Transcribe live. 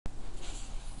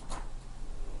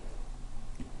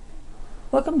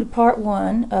Welcome to Part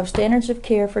 1 of Standards of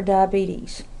Care for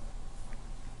Diabetes.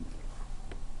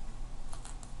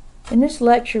 In this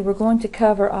lecture, we're going to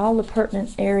cover all the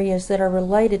pertinent areas that are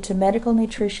related to medical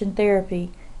nutrition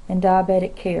therapy and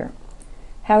diabetic care.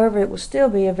 However, it will still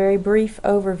be a very brief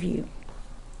overview.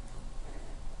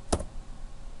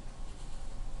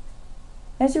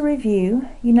 As a review,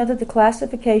 you know that the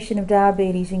classification of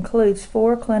diabetes includes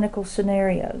 4 clinical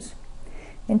scenarios.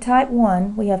 In type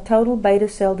 1, we have total beta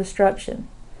cell destruction.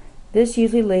 This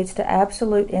usually leads to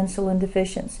absolute insulin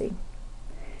deficiency.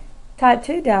 Type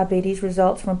 2 diabetes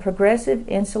results from progressive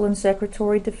insulin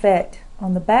secretory defect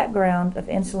on the background of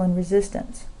insulin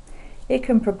resistance. It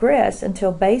can progress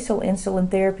until basal insulin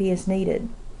therapy is needed.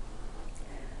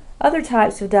 Other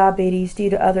types of diabetes due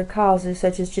to other causes,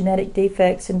 such as genetic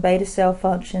defects in beta cell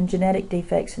function, genetic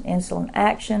defects in insulin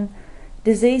action,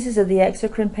 diseases of the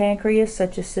exocrine pancreas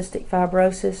such as cystic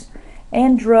fibrosis,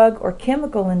 and drug or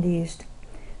chemical induced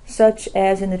such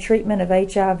as in the treatment of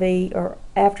HIV or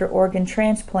after organ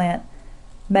transplant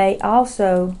may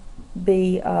also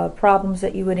be problems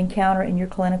that you would encounter in your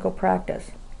clinical practice.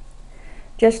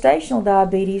 Gestational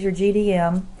diabetes or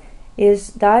GDM is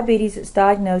diabetes that's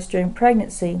diagnosed during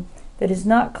pregnancy that is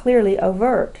not clearly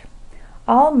overt.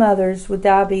 All mothers with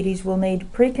diabetes will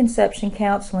need preconception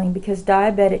counseling because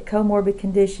diabetic comorbid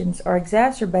conditions are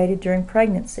exacerbated during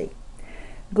pregnancy.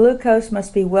 Glucose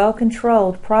must be well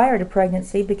controlled prior to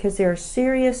pregnancy because there are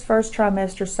serious first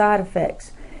trimester side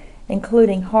effects,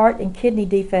 including heart and kidney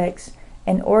defects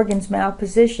and organs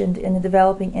malpositioned in the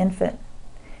developing infant.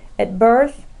 At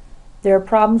birth, there are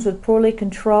problems with poorly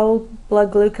controlled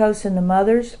blood glucose in the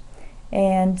mothers,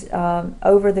 and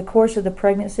over the course of the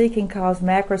pregnancy can cause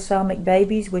macrosomic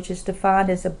babies, which is defined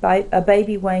as a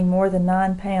baby weighing more than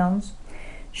 9 pounds,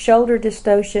 shoulder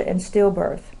dystocia, and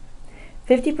stillbirth.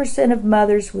 50% of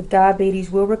mothers with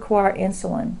diabetes will require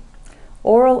insulin.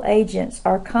 Oral agents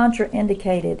are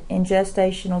contraindicated in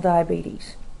gestational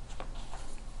diabetes.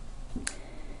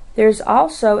 There's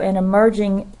also an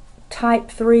emerging type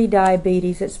 3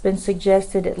 diabetes that's been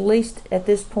suggested, at least at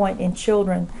this point, in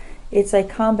children. It's a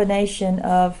combination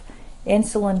of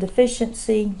insulin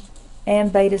deficiency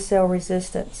and beta cell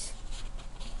resistance.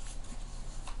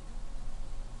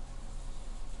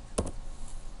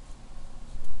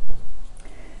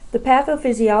 The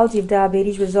pathophysiology of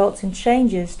diabetes results in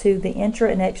changes to the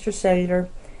intra and extracellular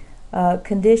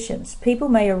conditions. People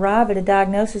may arrive at a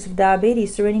diagnosis of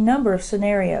diabetes through any number of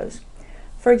scenarios.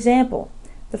 For example,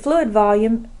 the fluid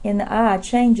volume in the eye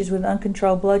changes with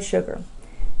uncontrolled blood sugar.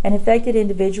 An affected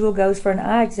individual goes for an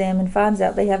eye exam and finds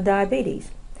out they have diabetes.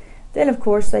 Then, of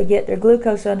course, they get their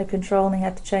glucose under control and they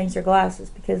have to change their glasses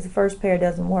because the first pair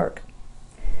doesn't work.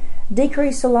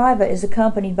 Decreased saliva is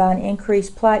accompanied by an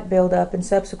increased plaque buildup in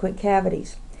subsequent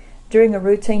cavities. During a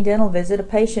routine dental visit, a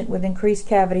patient with increased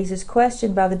cavities is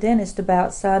questioned by the dentist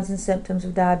about signs and symptoms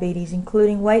of diabetes,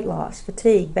 including weight loss,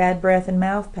 fatigue, bad breath, and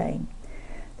mouth pain.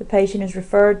 The patient is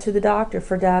referred to the doctor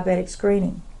for diabetic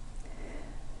screening.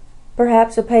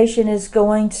 Perhaps a patient is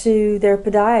going to their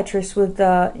podiatrist with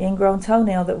an ingrown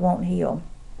toenail that won't heal.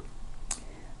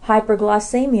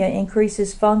 Hyperglycemia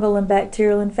increases fungal and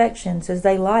bacterial infections as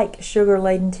they like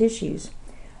sugar-laden tissues.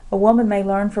 A woman may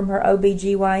learn from her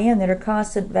OB/GYN that her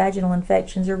constant vaginal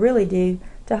infections are really due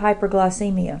to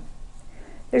hyperglycemia.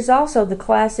 There's also the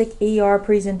classic ER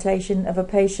presentation of a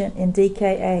patient in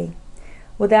DKA.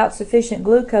 Without sufficient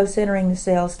glucose entering the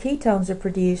cells, ketones are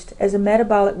produced as a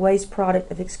metabolic waste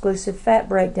product of exclusive fat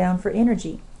breakdown for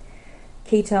energy.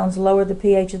 Ketones lower the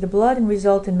pH of the blood and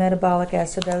result in metabolic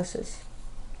acidosis.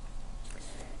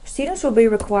 Students will be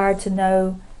required to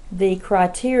know the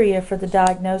criteria for the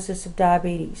diagnosis of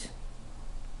diabetes.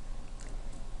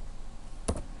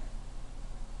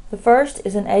 The first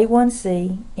is an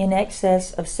A1C in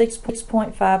excess of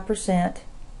 6.5%.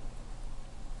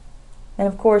 And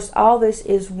of course, all this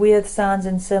is with signs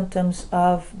and symptoms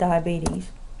of diabetes.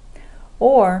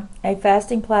 Or a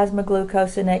fasting plasma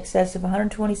glucose in excess of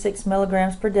 126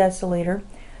 milligrams per deciliter,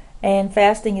 and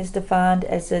fasting is defined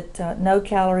as no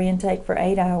calorie intake for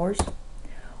 8 hours.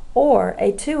 Or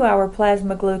a 2-hour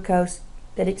plasma glucose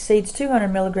that exceeds 200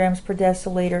 milligrams per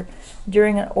deciliter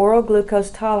during an oral glucose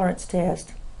tolerance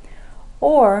test.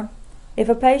 Or if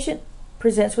a patient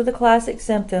presents with the classic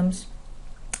symptoms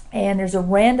and there's a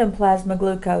random plasma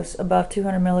glucose above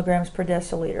 200 milligrams per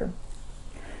deciliter.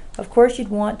 Of course, you'd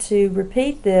want to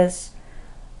repeat this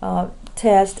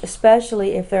test,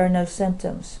 especially if there are no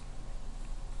symptoms.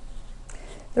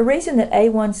 The reason that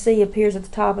A1C appears at the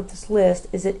top of this list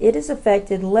is that it is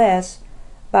affected less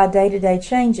by day-to-day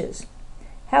changes.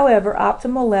 However,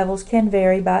 optimal levels can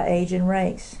vary by age and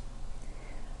race.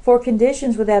 For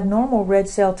conditions with abnormal red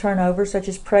cell turnover, such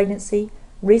as pregnancy,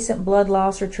 recent blood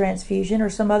loss or transfusion, or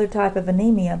some other type of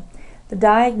anemia, the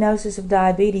diagnosis of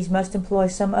diabetes must employ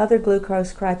some other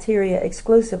glucose criteria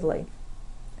exclusively.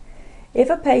 If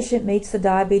a patient meets the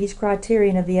diabetes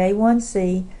criterion of the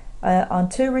A1C on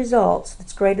two results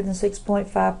that's greater than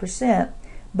 6.5%,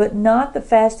 but not the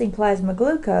fasting plasma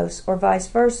glucose, or vice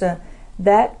versa,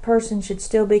 that person should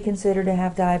still be considered to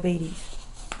have diabetes.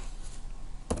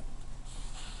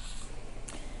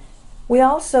 We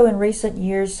also in recent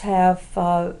years have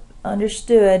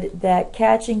understood that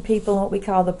catching people in what we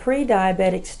call the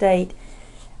pre-diabetic state,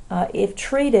 if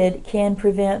treated, can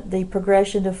prevent the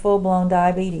progression to full-blown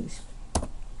diabetes.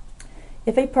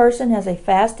 If a person has a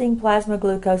fasting plasma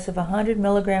glucose of 100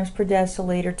 milligrams per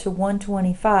deciliter to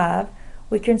 125,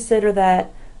 we consider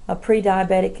that a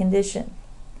pre-diabetic condition.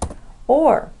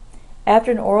 Or,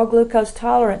 after an oral glucose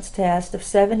tolerance test of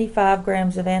 75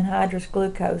 grams of anhydrous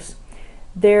glucose,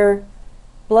 their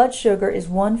blood sugar is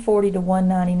 140 to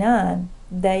 199,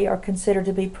 they are considered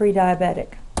to be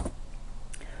pre-diabetic.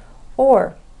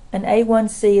 Or, an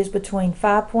A1C is between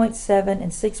 5.7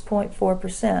 and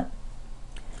 6.4%.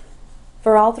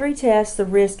 For all three tests, the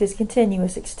risk is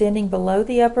continuous, extending below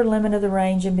the upper limit of the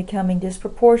range and becoming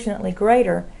disproportionately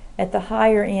greater at the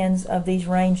higher ends of these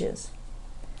ranges.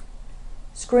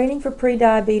 Screening for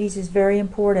prediabetes is very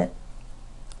important.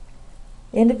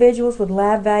 Individuals with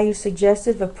lab values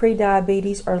suggestive of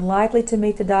prediabetes are likely to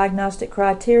meet the diagnostic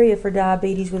criteria for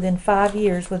diabetes within 5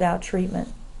 years without treatment.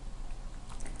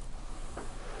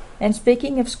 And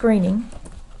speaking of screening,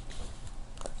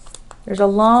 there's a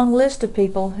long list of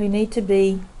people who need to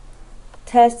be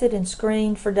tested and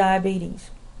screened for diabetes.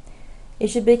 It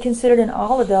should be considered in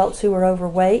all adults who are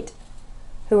overweight,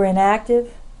 who are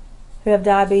inactive, who have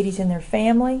diabetes in their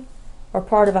family, or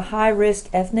part of a high-risk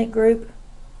ethnic group,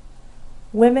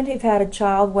 women who've had a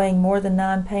child weighing more than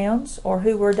 9 pounds, or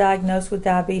who were diagnosed with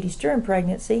diabetes during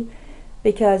pregnancy,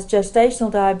 because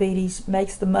gestational diabetes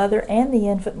makes the mother and the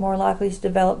infant more likely to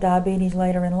develop diabetes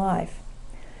later in life.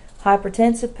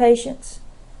 Hypertensive patients,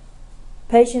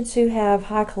 patients who have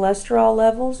high cholesterol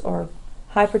levels or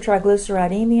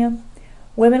hypertriglyceridemia,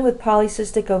 women with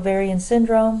polycystic ovarian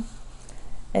syndrome,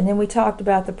 and then we talked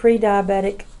about the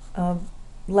pre-diabetic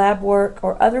lab work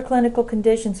or other clinical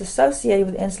conditions associated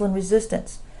with insulin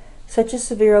resistance, such as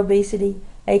severe obesity,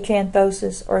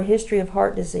 acanthosis, or a history of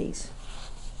heart disease.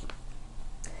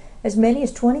 As many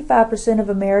as 25% of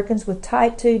Americans with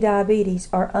type 2 diabetes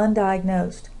are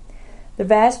undiagnosed. The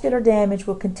vascular damage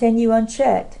will continue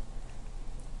unchecked,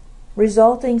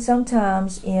 resulting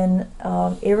sometimes in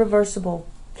irreversible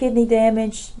kidney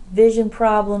damage, vision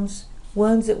problems,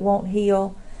 wounds that won't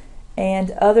heal,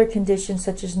 and other conditions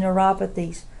such as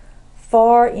neuropathies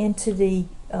far into the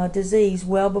disease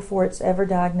well before it's ever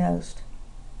diagnosed.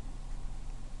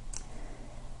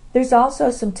 There's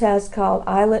also some tests called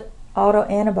islet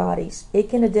autoantibodies. It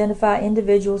can identify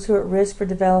individuals who are at risk for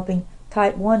developing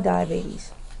type 1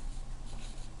 diabetes.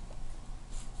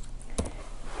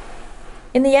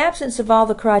 In the absence of all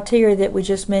the criteria that we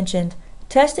just mentioned,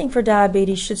 testing for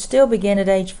diabetes should still begin at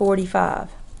age 45.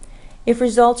 If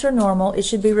results are normal, it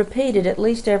should be repeated at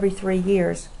least every 3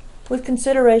 years, with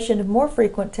consideration of more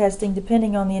frequent testing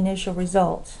depending on the initial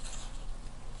results.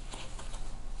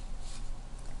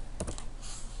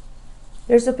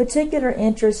 There's a particular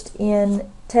interest in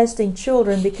testing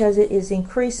children because it is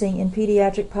increasing in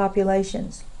pediatric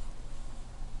populations.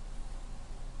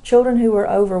 Children who are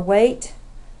overweight,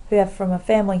 who have from a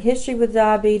family history with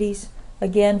diabetes,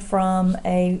 again from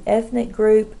an ethnic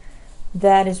group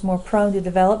that is more prone to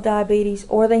develop diabetes,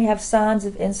 or they have signs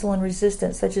of insulin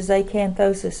resistance such as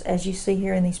acanthosis, as you see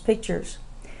here in these pictures.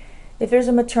 If there's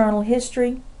a maternal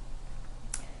history,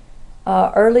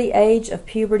 early age of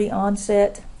puberty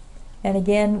onset, and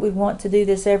again we want to do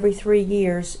this every 3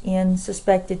 years in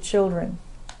suspected children.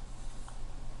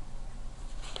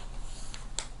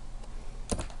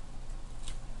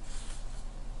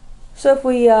 So if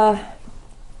we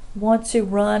want to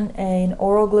run an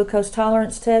oral glucose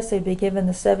tolerance test, they'd be given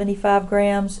the 75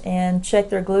 grams and check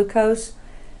their glucose,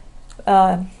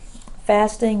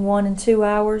 fasting 1 and 2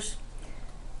 hours.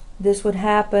 This would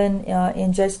happen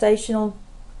in gestational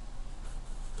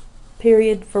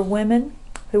period for women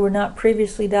who were not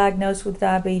previously diagnosed with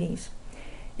diabetes.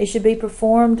 It should be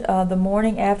performed the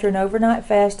morning after an overnight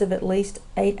fast of at least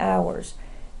 8 hours.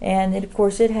 And of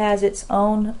course it has its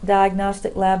own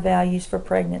diagnostic lab values for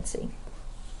pregnancy.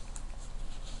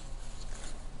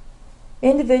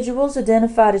 Individuals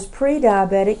identified as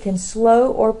pre-diabetic can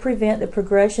slow or prevent the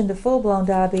progression to full-blown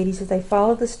diabetes if they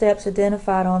follow the steps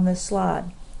identified on this slide.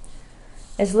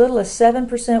 As little as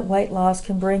 7% weight loss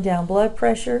can bring down blood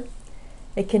pressure,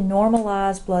 it can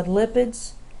normalize blood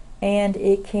lipids, and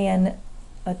it can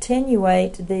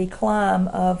attenuate the climb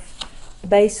of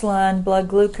baseline blood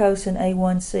glucose and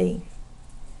A1C.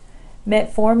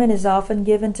 Metformin is often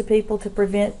given to people to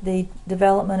prevent the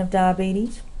development of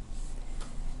diabetes.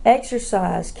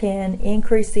 Exercise can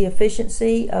increase the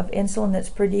efficiency of insulin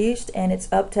that's produced and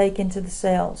its uptake into the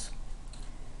cells.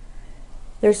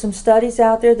 There's some studies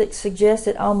out there that suggest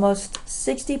that almost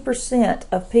 60%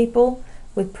 of people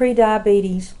with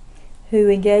prediabetes who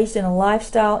engaged in a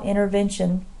lifestyle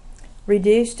intervention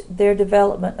reduced their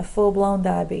development of full-blown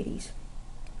diabetes.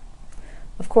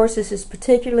 Of course, this is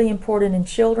particularly important in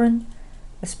children,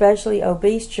 especially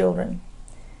obese children.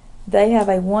 They have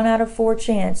a 1 out of 4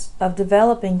 chance of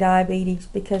developing diabetes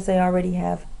because they already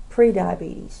have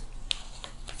prediabetes.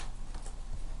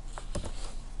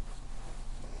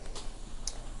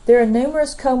 There are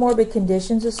numerous comorbid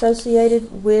conditions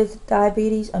associated with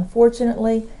diabetes.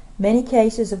 Unfortunately, many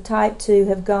cases of type 2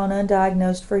 have gone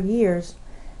undiagnosed for years.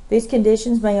 These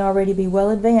conditions may already be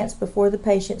well advanced before the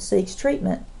patient seeks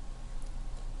treatment.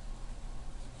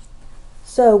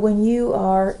 So when you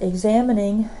are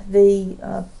examining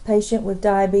the patient with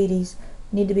diabetes,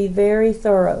 you need to be very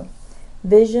thorough.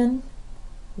 Vision,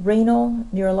 renal,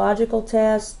 neurological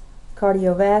tests,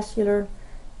 cardiovascular,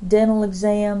 dental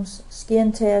exams,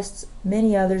 skin tests,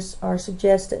 many others are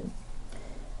suggested.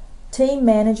 Team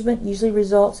management usually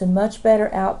results in much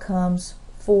better outcomes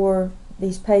for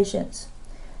these patients.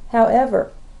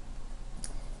 However,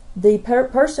 the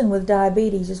person with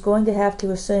diabetes is going to have to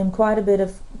assume quite a bit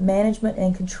of management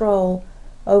and control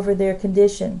over their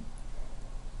condition.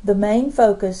 The main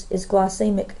focus is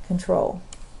glycemic control.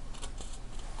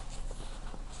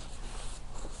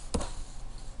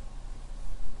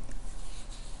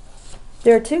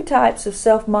 There are 2 types of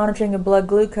self-monitoring of blood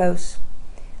glucose.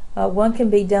 One can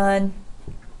be done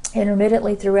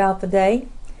intermittently throughout the day.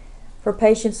 For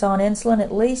patients on insulin,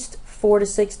 at least 4 to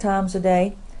 6 times a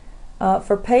day.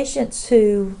 For patients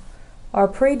who are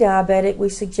pre-diabetic, we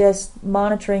suggest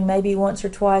monitoring maybe once or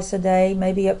twice a day,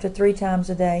 maybe up to 3 times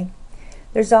a day.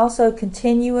 There's also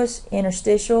continuous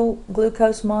interstitial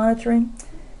glucose monitoring.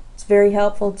 It's very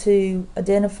helpful to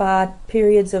identify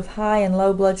periods of high and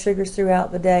low blood sugars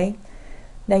throughout the day.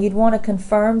 Now you'd want to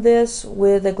confirm this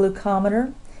with a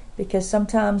glucometer because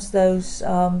sometimes those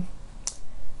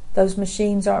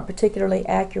machines aren't particularly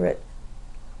accurate.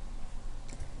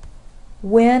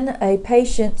 When a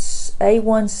patient's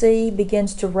A1C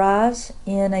begins to rise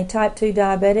in a type 2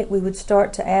 diabetic, we would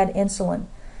start to add insulin.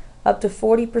 Up to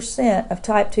 40% of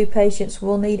type 2 patients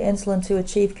will need insulin to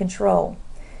achieve control.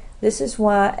 This is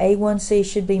why A1C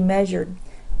should be measured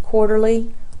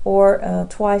quarterly or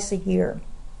twice a year.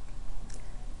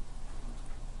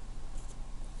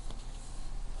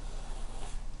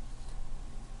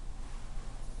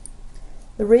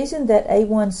 The reason that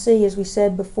A1C, as we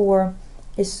said before,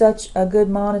 is such a good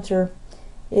monitor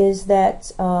is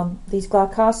that these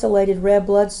glycosylated red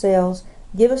blood cells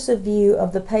give us a view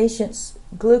of the patient's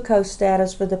glucose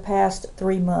status for the past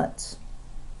 3 months.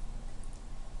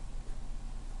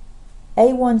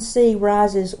 A1C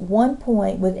rises 1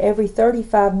 point with every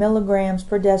 35 milligrams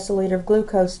per deciliter of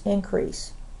glucose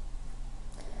increase.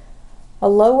 A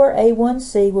lower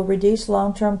A1C will reduce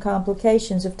long-term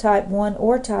complications of type 1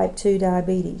 or type 2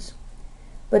 diabetes.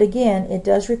 But again, it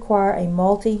does require a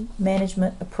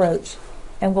multi-management approach,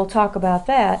 and we'll talk about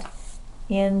that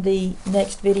in the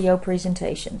next video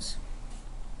presentations.